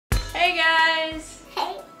Hey guys!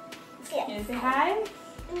 Hey. Can you say hi?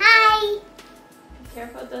 Hi. Be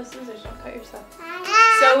careful with those scissors, don't cut yourself.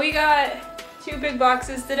 Hi. So we got 2 big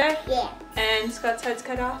boxes today. Yeah. And Scott's head's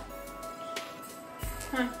cut off.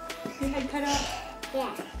 Huh. Your head cut off?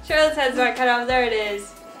 Yeah. Charlotte's head's not cut off. There it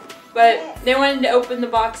is. But they wanted to open the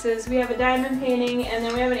boxes. We have a diamond painting and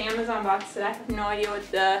then we have an Amazon box that I have no idea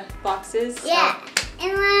what the box is. So. Yeah.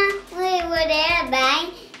 And when we were there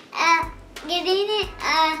buying, getting it,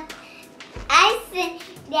 I said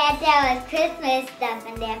that there was Christmas stuff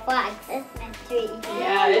in there for a Christmas tree.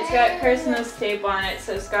 Yeah, it's got Christmas tape on it,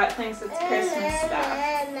 so Scott thinks it's Christmas stuff.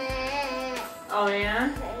 Oh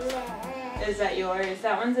yeah? Is that yours?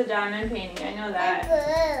 That one's a diamond painting, I know that.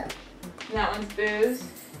 And that one's Boo's.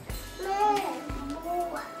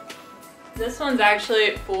 This one's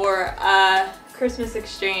actually for a Christmas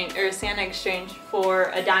exchange, or Santa exchange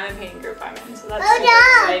for a diamond painting group I'm in, so that's super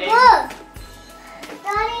exciting. Look!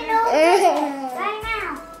 Daddy, no! Right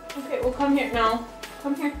now! Okay, well come here. No,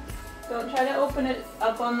 come here. Don't try to open it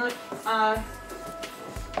up on the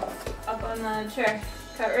chair.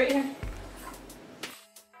 Cut right here.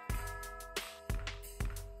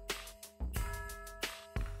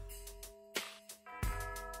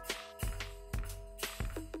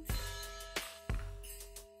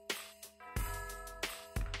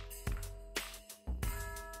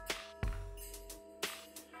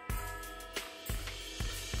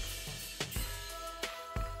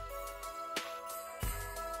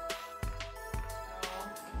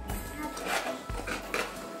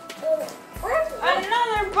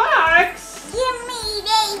 Another box! Gimme,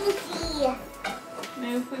 Daisy!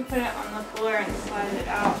 Maybe if we put it on the floor and slide it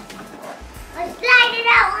out. Let's slide it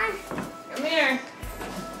out one. Come here.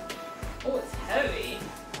 Oh, it's heavy.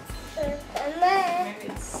 Maybe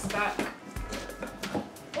it's stuck.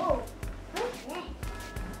 Oh, what's that?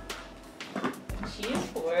 Cheese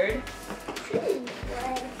board.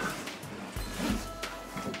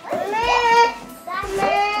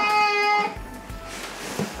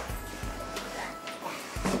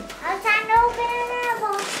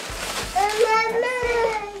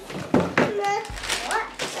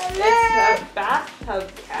 It's a bathtub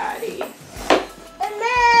caddy.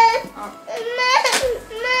 Oh.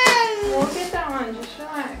 We'll get that one, just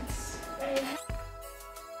relax.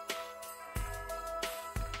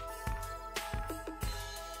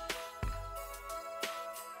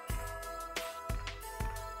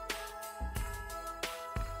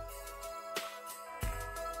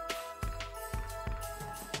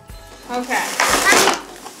 Okay.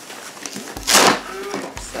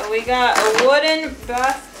 So we got a wooden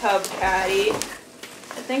bathtub caddy.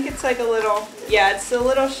 I think it's like a little, yeah, it's a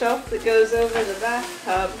little shelf that goes over the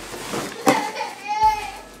bathtub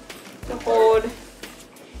to hold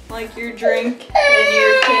like your drink and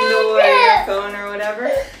your Kindle or your phone or whatever.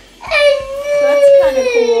 So that's kind of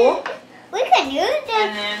cool. We can use it.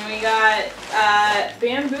 And then we got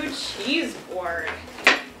bamboo cheese board.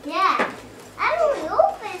 Yeah. I don't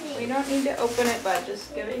open it. We don't need to open it, but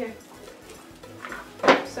just give it here.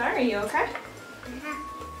 Sorry, you okay?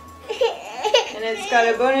 And it's got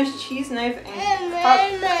a bonus cheese knife and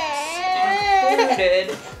cups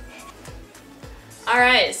included.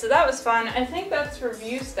 Alright, so that was fun. I think that's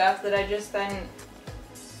review stuff that I just then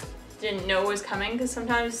didn't know was coming, because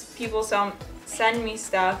sometimes people send me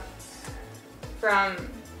stuff from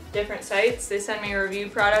different sites. They send me review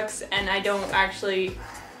products and I don't actually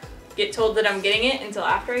get told that I'm getting it until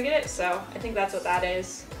after I get it, so I think that's what that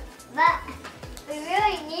is. But we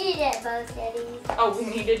really needed both of these. Oh, we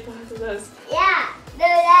needed both of those. Yeah,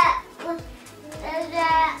 there's that when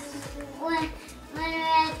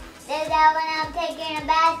I'm taking a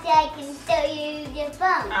bath so I can still use your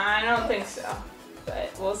phone. I don't think so, but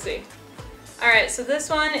we'll see. Alright, so this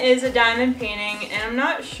one is a diamond painting, and I'm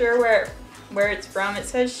not sure where it's from. It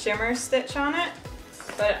says shimmer stitch on it,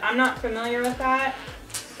 but I'm not familiar with that.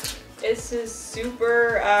 This is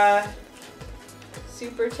super,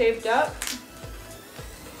 super taped up.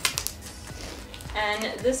 And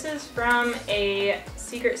this is from a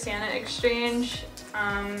Secret Santa exchange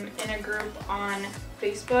in a group on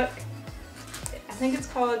Facebook. I think it's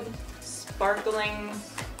called Sparkling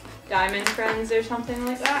Diamond Friends or something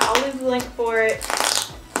like that. I'll leave the link for it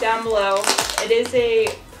down below. It is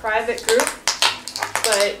a private group,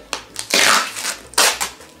 but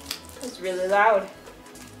it's really loud.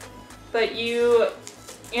 But you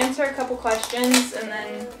answer a couple questions and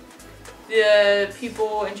then the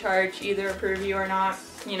people in charge either approve you or not,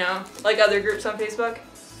 you know, like other groups on Facebook.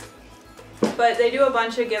 But they do a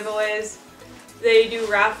bunch of giveaways. They do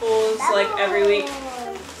raffles like every week.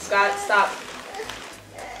 Scott, stop.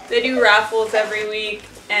 They do raffles every week,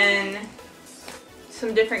 and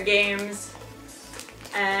some different games,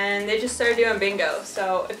 and they just started doing bingo.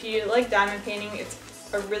 So if you like diamond painting, it's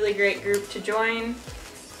a really great group to join.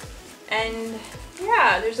 And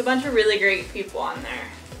yeah, there's a bunch of really great people on there.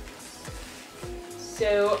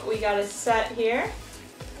 So we got a set here.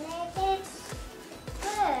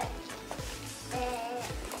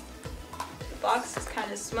 The box is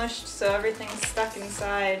kind of smushed, so everything's stuck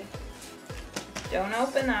inside. Don't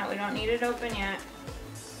open that, we don't need it open yet.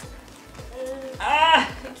 Ah,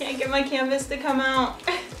 I can't get my canvas to come out.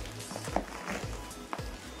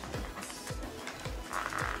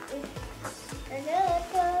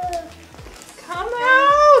 Come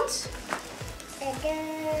out!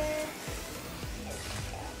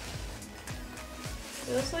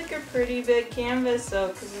 Feels like a pretty big canvas though,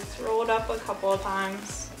 because it's rolled up a couple of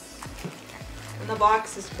times. And the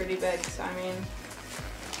box is pretty big, so I mean...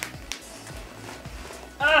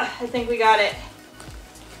 I think we got it.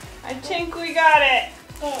 I think we got it.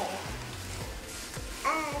 Yeah,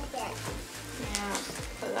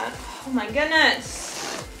 put that. Oh my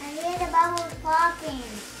goodness. I hear the bubbles popping.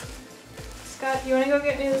 Scott, you want to go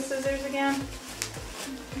get me the scissors again?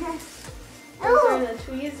 Those are the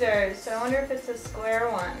tweezers, so I wonder if it's a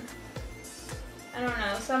square one. I don't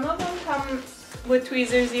know. Some of them come with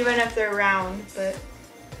tweezers even if they're round, but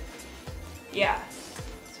yeah.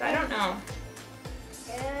 So I don't know.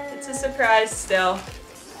 It's a surprise still.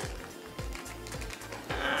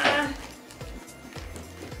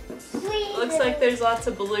 Looks like there's lots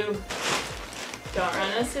of blue. Don't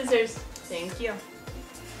run the scissors. Thank you.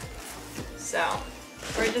 So,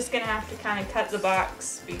 we're just gonna have to kind of cut the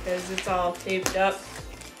box because it's all taped up.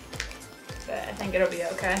 But I think it'll be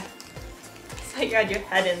okay. It's like you had your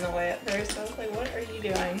head in the way at first. I was like, what are you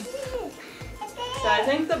doing? So I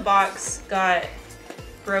think the box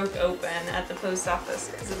broke open at the post office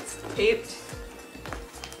because it's taped.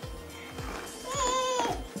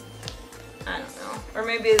 I don't know. Or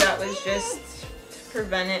maybe that was just to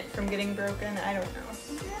prevent it from getting broken. I don't know.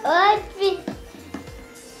 What?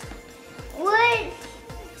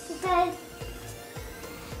 Because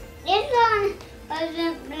this one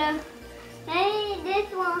wasn't blue. Maybe this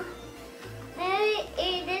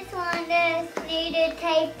one just needed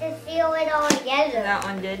tape to seal it all together. That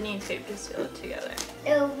one did need tape to seal it together.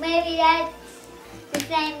 So maybe that's the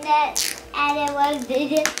same as it was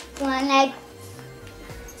this one. Like,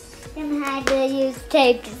 some had to use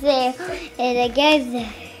tape to seal it together.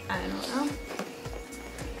 I don't know.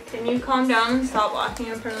 Can you calm down and stop walking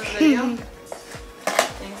in front of the video?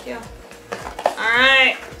 Thank you.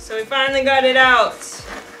 Alright, so we finally got it out.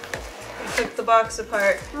 We took the box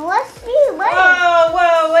apart. What's the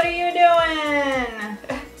Whoa, what are you doing?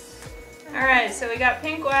 Alright, so we got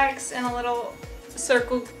pink wax and a little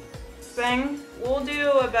circle thing. We'll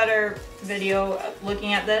do a better video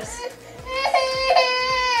looking at this.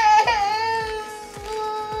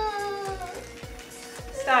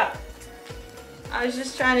 Stop. I was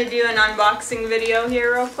just trying to do an unboxing video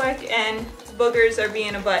here real quick and boogers are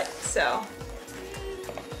being a butt, so.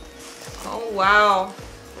 Oh wow.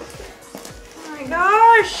 Oh my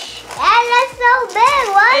gosh. That looks so big.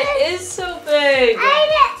 What? It is so big. I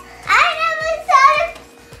never saw it.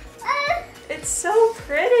 It's so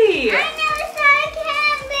pretty. I never saw a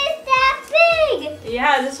canvas that big.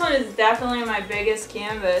 Yeah, this one is definitely my biggest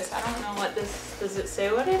canvas. I don't know what this, does it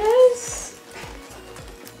say what it is?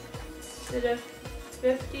 Is it a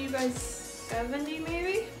 50 by 70 maybe?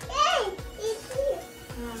 Yay, I it's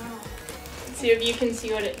don't know. Let's see if you can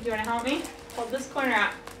see what it, do you want to help me? Hold this corner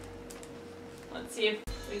up. Let's see if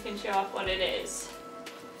we can show off what it is.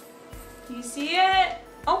 Do you see it?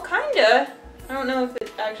 Oh, kinda. I don't know if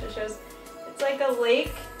it actually shows. It's like a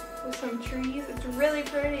lake with some trees. It's really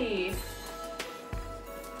pretty.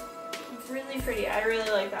 It's really pretty. I really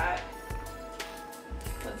like that.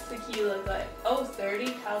 What's the key look like? Oh,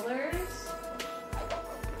 30 colors.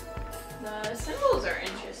 The symbols are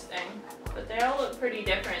interesting, but they all look pretty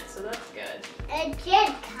different, so that's good. It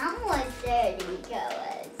did come with 30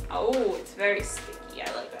 colors. Oh, it's very sticky.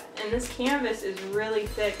 I like that. And this canvas is really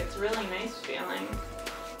thick. It's really nice feeling.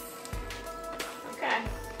 Okay.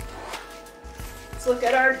 Let's look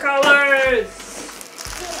at our colors.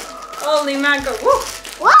 Holy macaroni.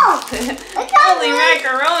 Whoa! Holy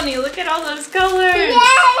macaroni. Look at all those colors.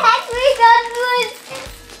 Yeah, actually got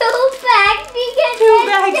two bags because Two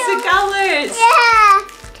bags of colors. Yeah,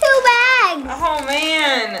 2 bags. Oh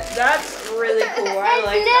man, that's really cool. I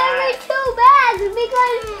like literally that. 2 bags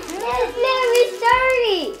because it's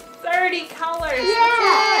literally 30 colors.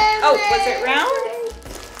 Yeah. Oh, was it round?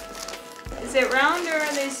 Is it round or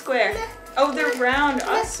are they square? Oh, they're round.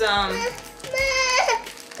 Awesome.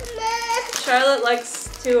 Charlotte likes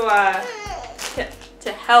to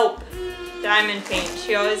help Diamond paint.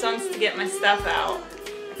 She always wants to get my stuff out.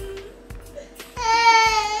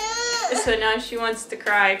 So now she wants to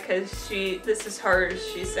cry because this is hers,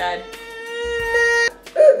 she said.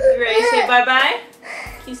 You ready to say bye-bye?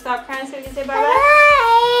 Can you stop crying so we can say bye-bye?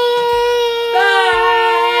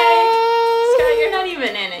 Bye! Scott, you're not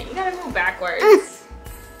even in it. You gotta move backwards.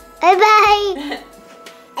 Bye-bye.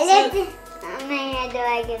 I lifted my head so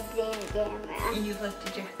I can see the camera. You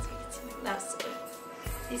lifted your head so you can see me. That's silly.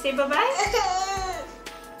 You say bye-bye?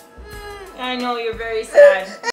 I know, you're very sad.